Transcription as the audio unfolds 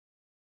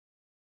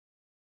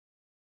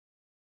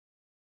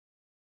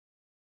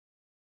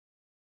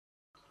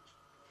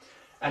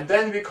And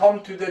then we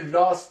come to the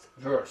last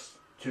verse,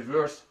 to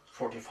verse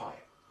 45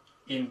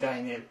 in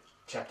Daniel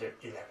chapter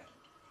 11.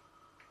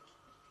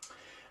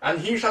 And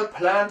he shall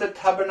plant the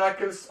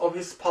tabernacles of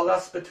his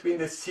palace between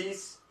the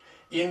seas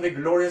in the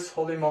glorious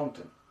holy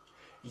mountain.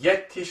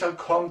 Yet he shall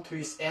come to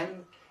his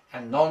end,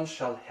 and none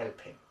shall help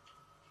him.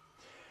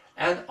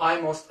 And I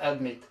must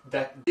admit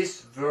that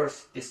this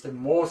verse is the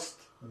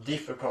most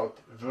difficult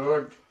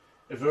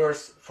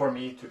verse for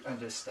me to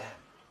understand.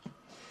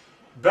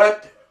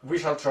 But we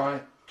shall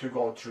try to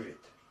go through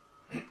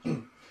it.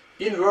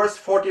 In verse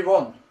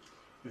 41,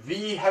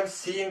 we have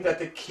seen that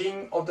the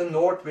king of the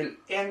north will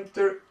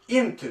enter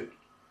into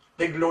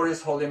the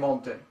glorious holy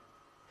mountain,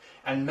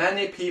 and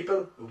many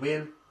people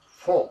will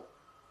fall.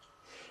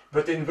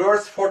 But in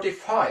verse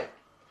 45,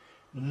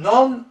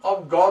 none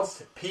of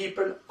God's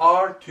people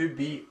are to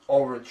be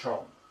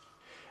overthrown.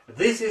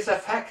 This is a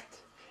fact,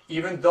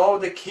 even though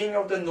the king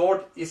of the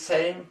north is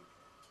said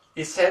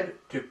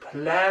to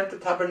plant the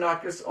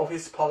tabernacles of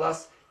his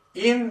palace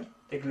in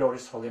the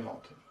glorious holy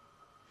mountain.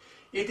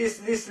 It is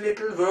this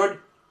little word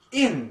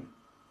 "in"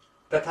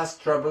 that has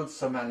troubled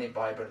so many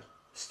Bible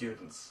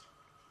students.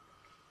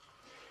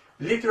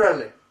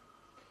 Literally,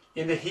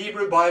 in the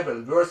Hebrew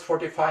Bible, verse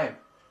 45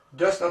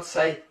 does not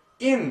say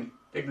 "in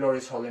the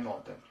glorious holy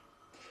mountain."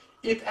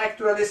 It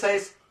actually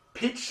says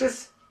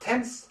 "pitches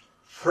tents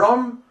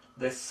from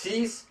the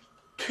seas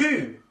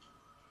to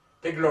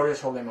the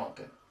glorious holy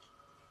mountain."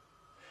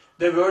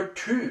 The word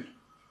 "to"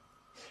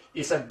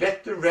 is a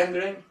better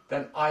rendering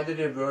than either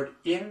the word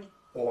 "in"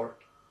 or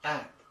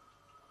 "and."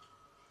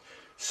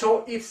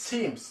 So it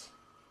seems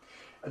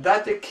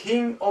that the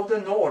king of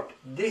the north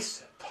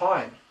this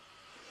time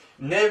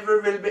never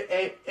will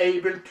be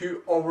able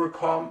to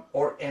overcome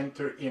or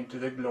enter into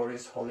the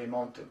glorious holy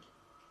mountain.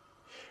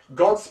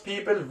 God's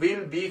people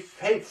will be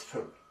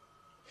faithful,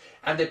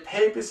 and the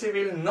papacy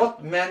will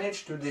not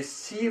manage to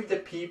deceive the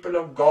people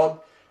of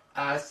God,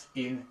 as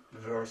in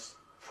verse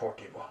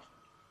 41.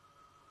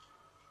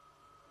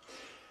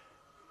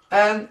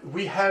 And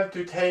we have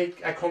to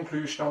take a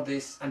conclusion of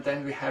this, and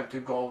then we have to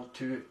go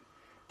to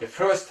the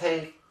first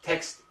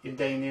text in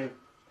Daniel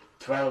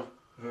 12,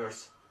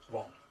 verse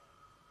 1.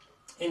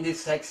 In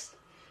this text,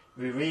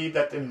 we read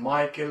that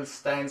Michael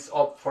stands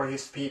up for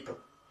his people,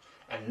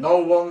 and no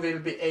one will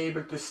be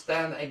able to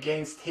stand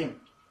against him.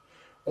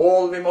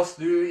 All we must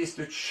do is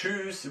to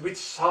choose which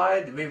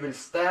side we will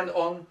stand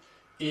on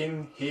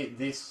in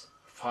this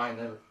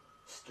final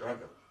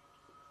struggle.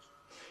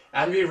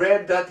 And we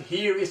read that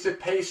here is the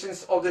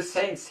patience of the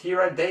saints.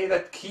 Here are they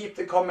that keep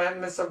the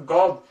commandments of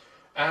God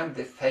and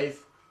the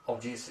faith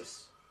of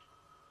Jesus.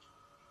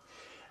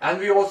 And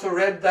we also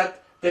read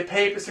that the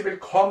papacy will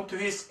come to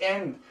his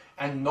end,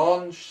 and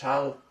none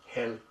shall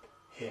help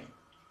him.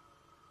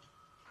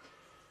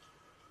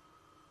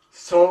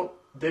 So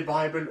the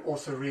Bible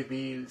also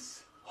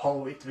reveals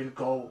how it will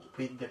go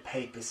with the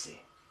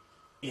papacy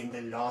in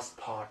the last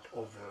part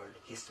of world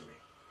history.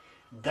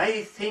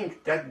 They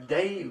think that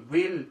they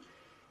will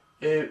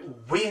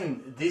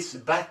win this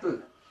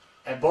battle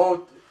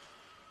about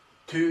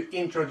to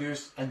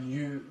introduce a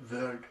new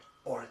world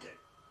order.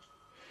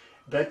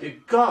 But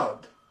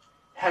God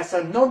has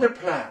another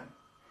plan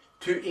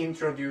to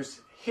introduce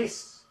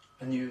his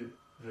new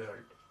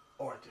world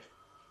order.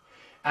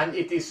 And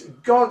it is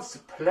God's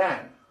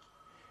plan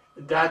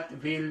that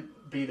will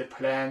be the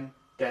plan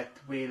that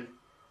will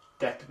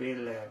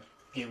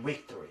give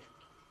victory.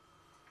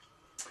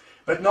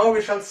 But now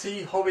we shall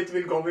see how it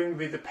will go in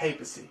with the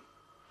papacy.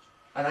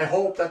 And I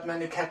hope that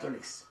many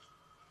Catholics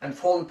and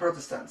fallen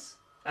Protestants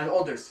and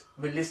others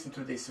will listen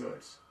to these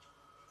words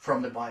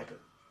from the Bible.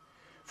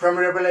 From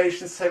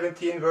Revelation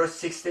 17, verse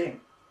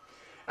 16.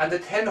 And the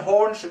 10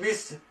 horns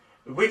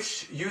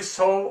which you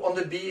saw on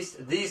the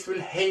beast, these will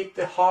hate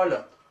the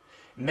harlot,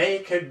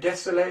 make her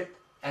desolate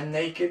and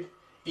naked,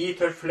 eat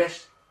her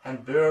flesh,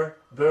 and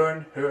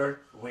burn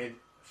her with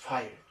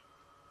fire.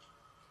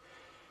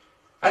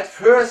 At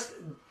first,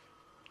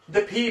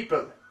 the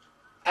people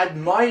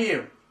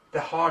admire the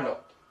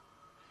harlot,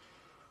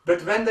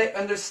 but when they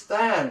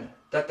understand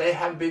that they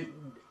have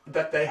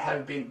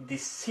been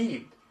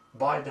deceived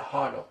by the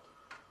harlot,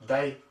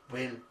 they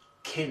will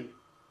kill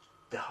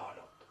the harlot.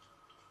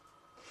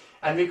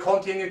 And we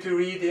continue to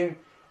read in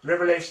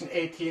Revelation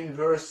 18,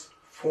 verse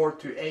 4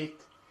 to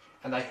 8.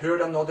 And I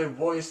heard another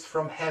voice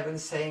from heaven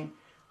saying,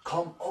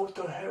 "Come out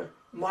of her,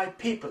 my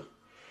people,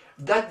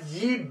 that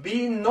ye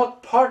be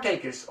not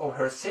partakers of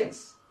her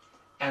sins,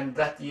 and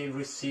that ye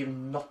receive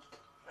not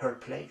her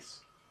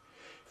place.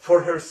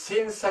 For her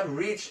sins have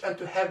reached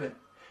unto heaven,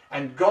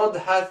 and God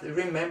hath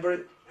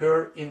remembered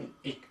her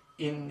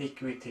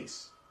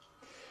iniquities.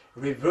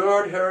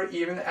 Reward her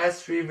even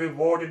as she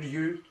rewarded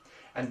you,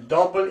 and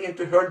double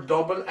into her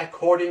double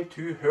according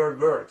to her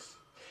words.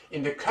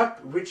 In the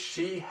cup which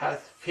she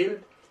hath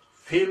filled,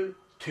 fill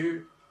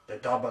to the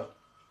double.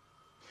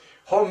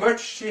 How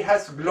much she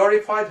has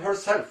glorified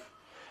herself,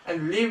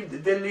 and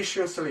lived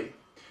deliciously,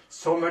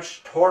 so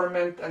much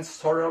torment and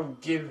sorrow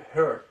give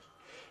her.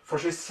 For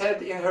she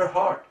said in her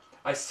heart,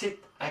 I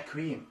sit a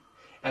queen,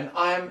 and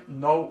I am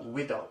no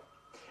widow,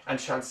 and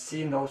shall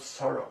see no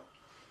sorrow.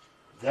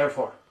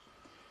 Therefore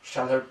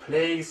shall her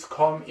plagues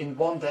come in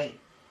one day,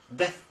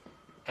 death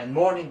and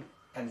mourning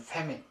and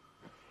famine,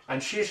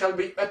 and she shall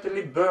be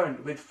utterly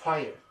burned with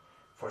fire,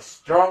 for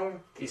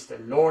strong is the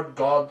Lord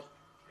God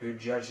who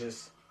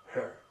judges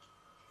her.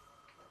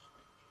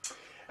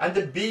 And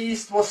the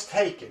beast was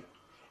taken,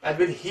 and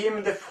with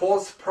him the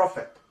false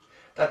prophet,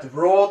 that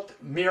wrought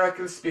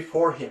miracles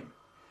before him,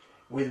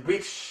 with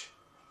which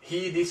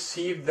he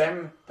deceived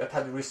them that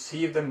had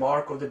received the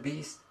mark of the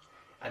beast,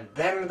 and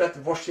them that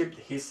worshipped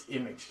his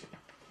image.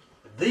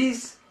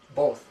 These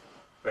both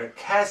were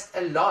cast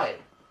alive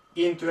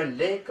into a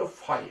lake of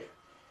fire,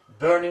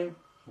 burning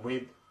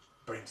with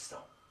brimstone.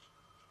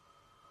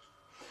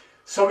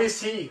 So we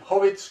see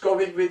how it's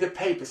going with the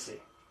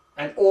papacy,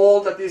 and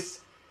all that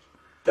is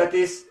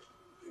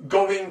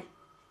going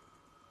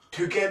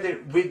together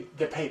with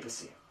the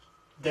papacy.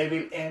 They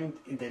will end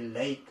in the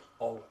lake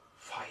of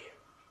fire.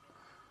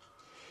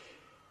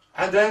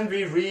 And then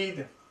we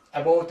read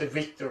about the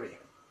victory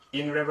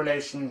in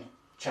Revelation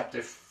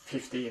chapter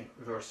 15,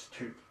 verse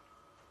 2.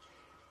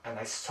 And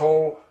I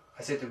saw,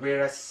 as it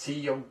were, a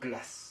sea of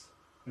glass,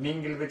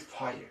 mingled with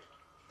fire,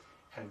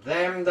 and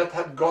them that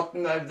had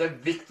gotten the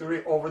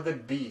victory over the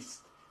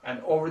beast,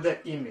 and over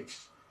the image,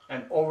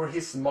 and over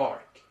his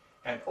mark,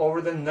 and over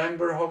the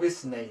number of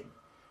his name,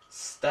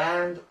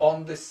 stand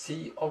on the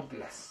sea of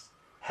glass,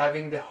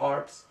 having the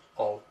harps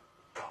of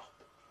God.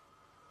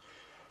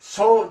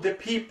 So the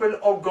people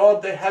of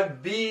God, they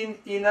have been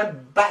in a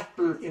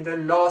battle in the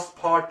last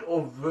part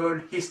of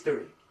world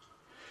history.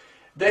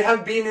 They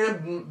have been in a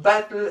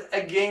battle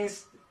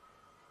against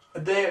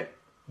the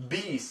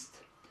beast,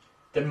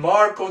 the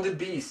mark of the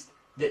beast,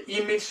 the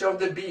image of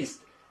the beast,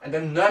 and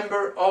the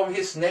number of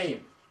his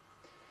name.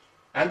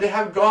 And they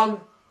have gotten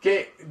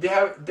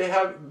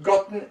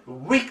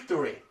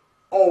victory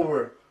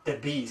over the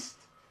beast,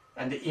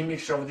 and the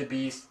image of the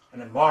beast,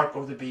 and the mark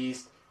of the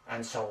beast,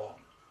 and so on.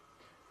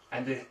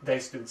 And they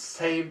stood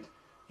saved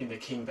in the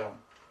kingdom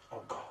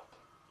of God.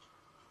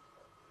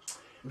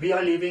 We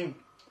are living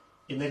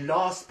in the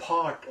last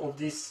part of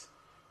this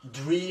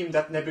dream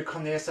that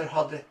Nebuchadnezzar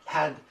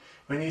had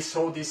when he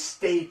saw this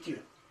statue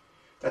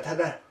that had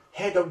a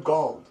head of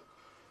gold,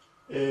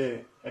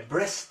 a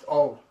breast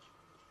of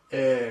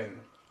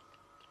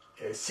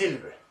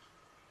silver,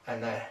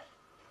 and a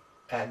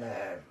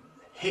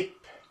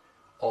hip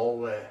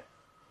of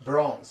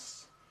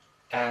bronze,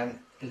 and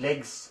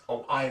legs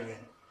of iron,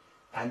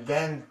 and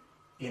then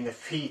in the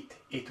feet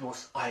it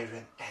was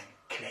iron and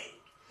clay.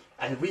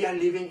 And we are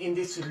living in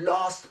this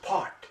last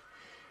part,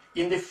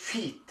 in the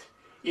feet,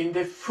 in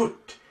the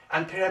foot,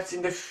 and perhaps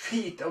in the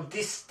feet of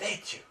this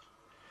statue.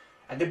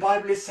 And the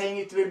Bible is saying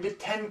it will be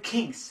 10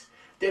 kings.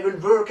 They will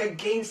work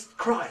against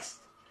Christ,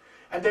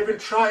 and they will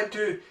try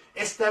to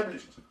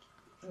establish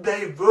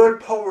their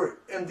world power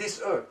in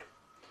this earth.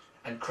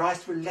 And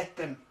Christ will let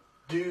them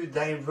do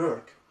their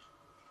work.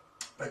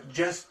 But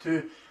just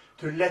to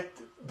let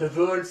the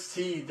world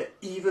see the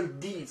evil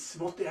deeds,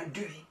 what they are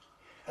doing.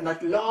 And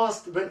at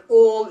last, when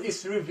all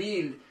is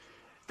revealed,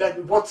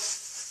 that what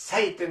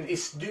Satan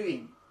is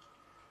doing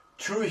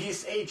through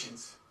his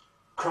agents,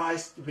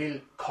 Christ will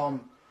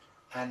come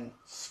and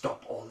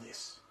stop all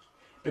this.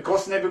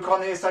 Because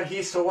Nebuchadnezzar,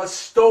 he saw a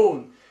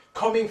stone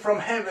coming from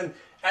heaven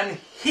and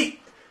hit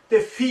the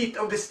feet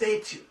of the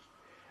statue.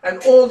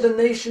 And all the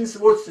nations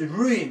was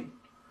ruined.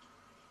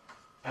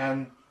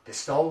 And the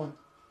stone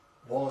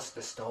was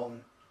the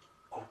stone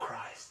of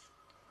Christ.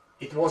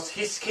 It was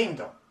his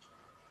kingdom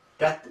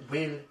that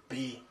will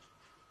be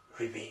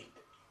revealed.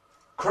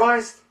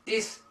 Christ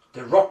is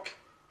the rock,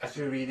 as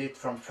we read it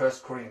from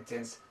 1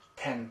 Corinthians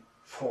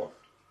 10:4.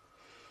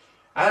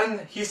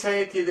 And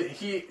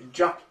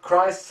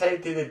Christ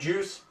said to the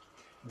Jews,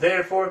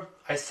 "Therefore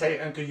I say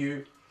unto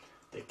you,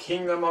 the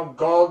kingdom of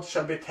God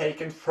shall be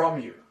taken from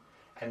you,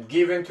 and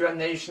given to a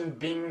nation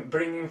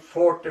bringing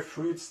forth the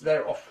fruits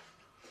thereof.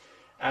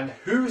 And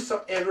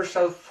whosoever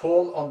shall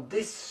fall on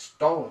this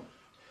stone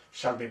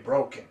shall be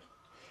broken,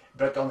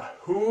 but on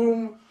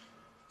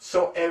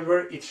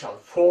whomsoever it shall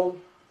fall,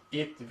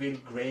 it will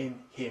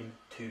gain him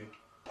to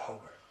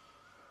power."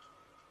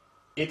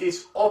 It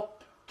is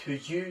up to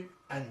you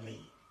and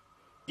me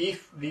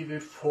if we will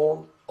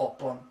fall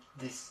upon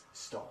this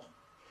stone,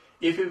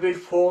 if we will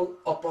fall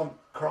upon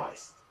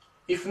Christ.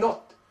 If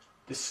not,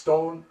 the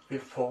stone will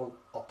fall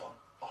upon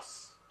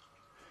us.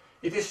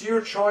 It is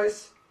your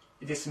choice,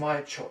 it is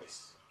my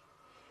choice.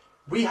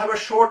 We have a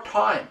short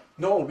time.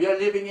 No, we are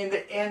living in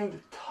the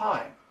end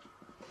time.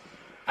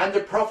 And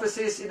the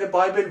prophecies in the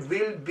Bible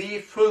will be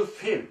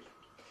fulfilled.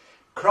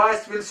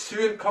 Christ will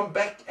soon come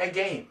back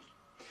again.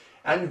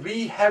 And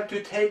we have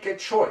to take a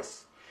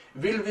choice.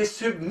 Will we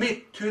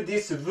submit to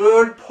these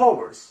world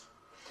powers?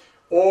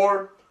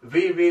 Or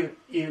will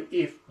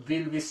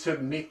we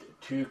submit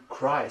to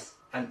Christ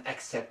and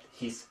accept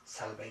his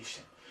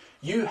salvation?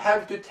 You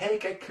have to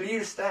take a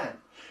clear stand.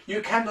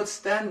 You cannot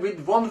stand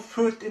with one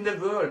foot in the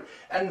world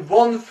and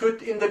one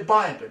foot in the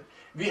Bible.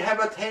 We have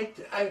to take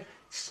a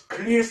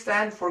clear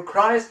stand for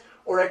Christ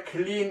or a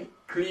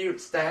clear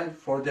stand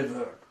for the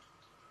world.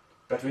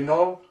 But we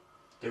know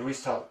the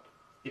result.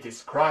 It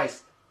is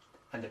Christ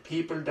and the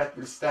people that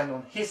will stand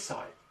on his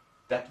side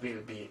that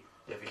will be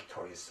the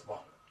victorious one.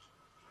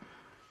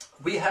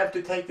 We have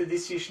to take the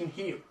decision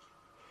here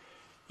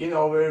in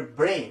our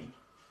brain.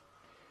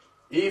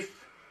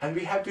 And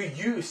we have to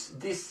use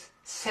this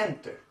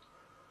center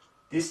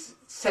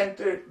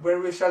where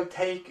we shall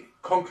take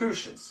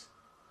conclusions,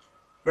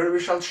 where we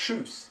shall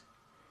choose.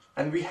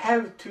 And we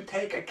have to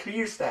take a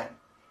clear stand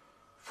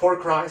for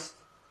Christ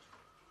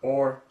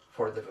or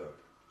for the world.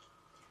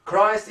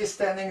 Christ is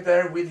standing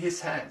there with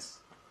his hands,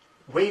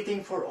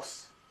 waiting for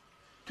us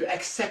to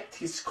accept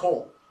his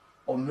call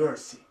of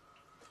mercy.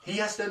 He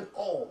has done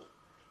all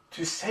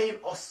to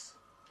save us.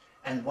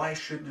 And why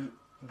should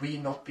we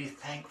not be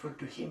thankful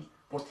to him,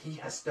 what he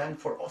has done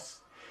for us?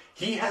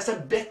 He has a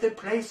better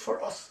place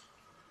for us.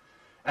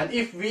 And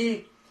if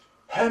we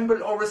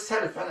humble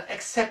ourselves and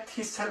accept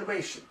his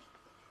salvation,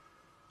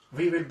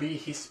 we will be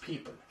his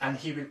people and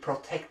he will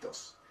protect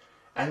us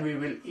and we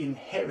will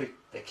inherit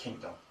the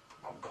kingdom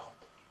of God.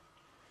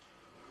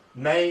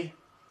 May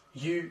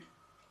you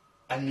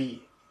and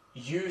me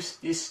use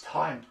this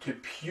time to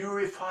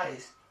purify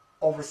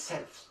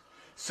ourselves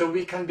so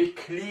we can be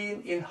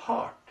clean in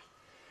heart.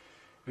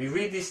 We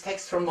read this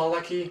text from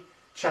Malachi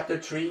chapter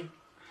 3.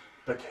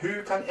 But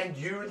who can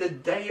endure the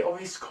day of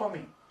his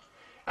coming?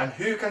 And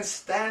who can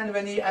stand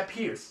when he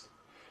appears?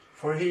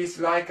 For he is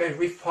like a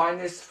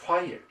refiner's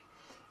fire,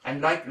 and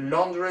like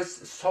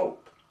launderer's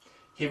soap.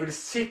 He will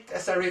sit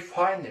as a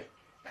refiner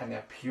and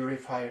a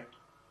purifier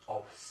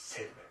of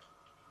silver.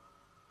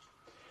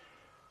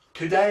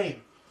 Today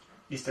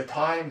is the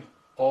time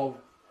of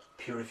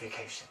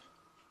purification.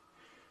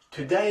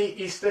 Today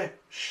is the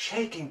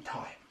shaking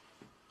time.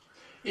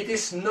 It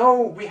is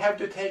now we have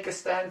to take a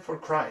stand for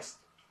Christ,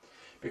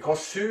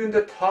 because soon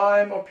the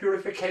time of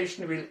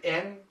purification will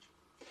end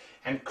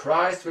and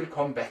Christ will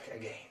come back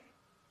again.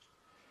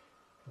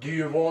 Do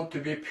you want to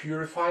be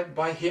purified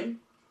by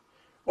him,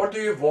 or do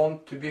you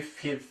want to be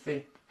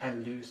filthy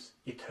and lose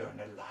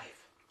eternal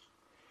life?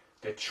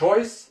 The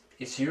choice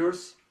is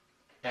yours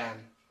and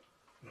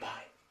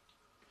mine.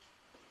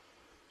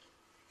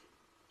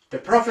 The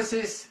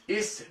prophecies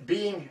is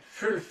being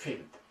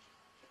fulfilled,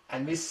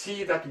 and we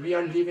see that we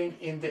are living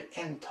in the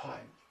end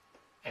time,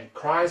 and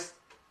Christ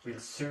will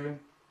soon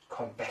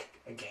come back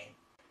again.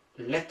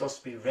 Let us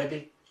be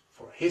ready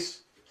for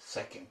his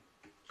second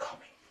coming.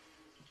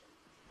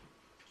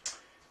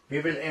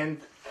 We will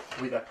end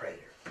with a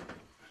prayer.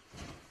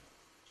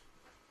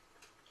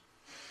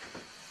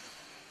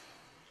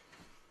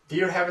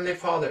 Dear Heavenly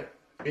Father,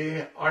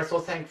 we are so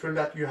thankful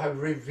that you have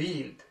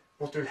revealed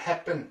what will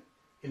happen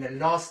in the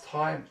last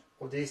time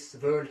of this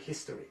world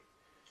history.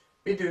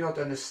 We do not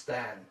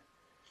understand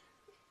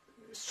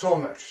so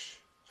much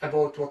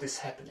about what is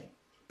happening,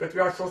 but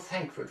we are so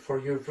thankful for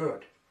your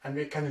word, and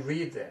we can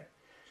read there.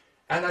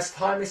 And as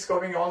time is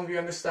going on, we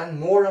understand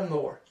more and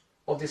more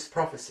of these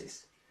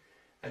prophecies.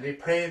 And we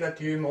pray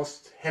that you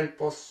must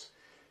help us,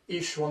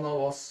 each one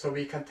of us, so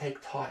we can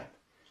take time,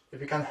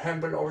 that we can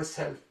humble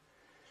ourselves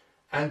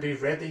and be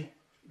ready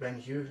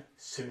when you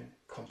soon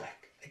come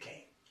back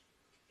again.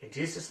 In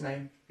Jesus'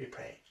 name we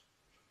pray.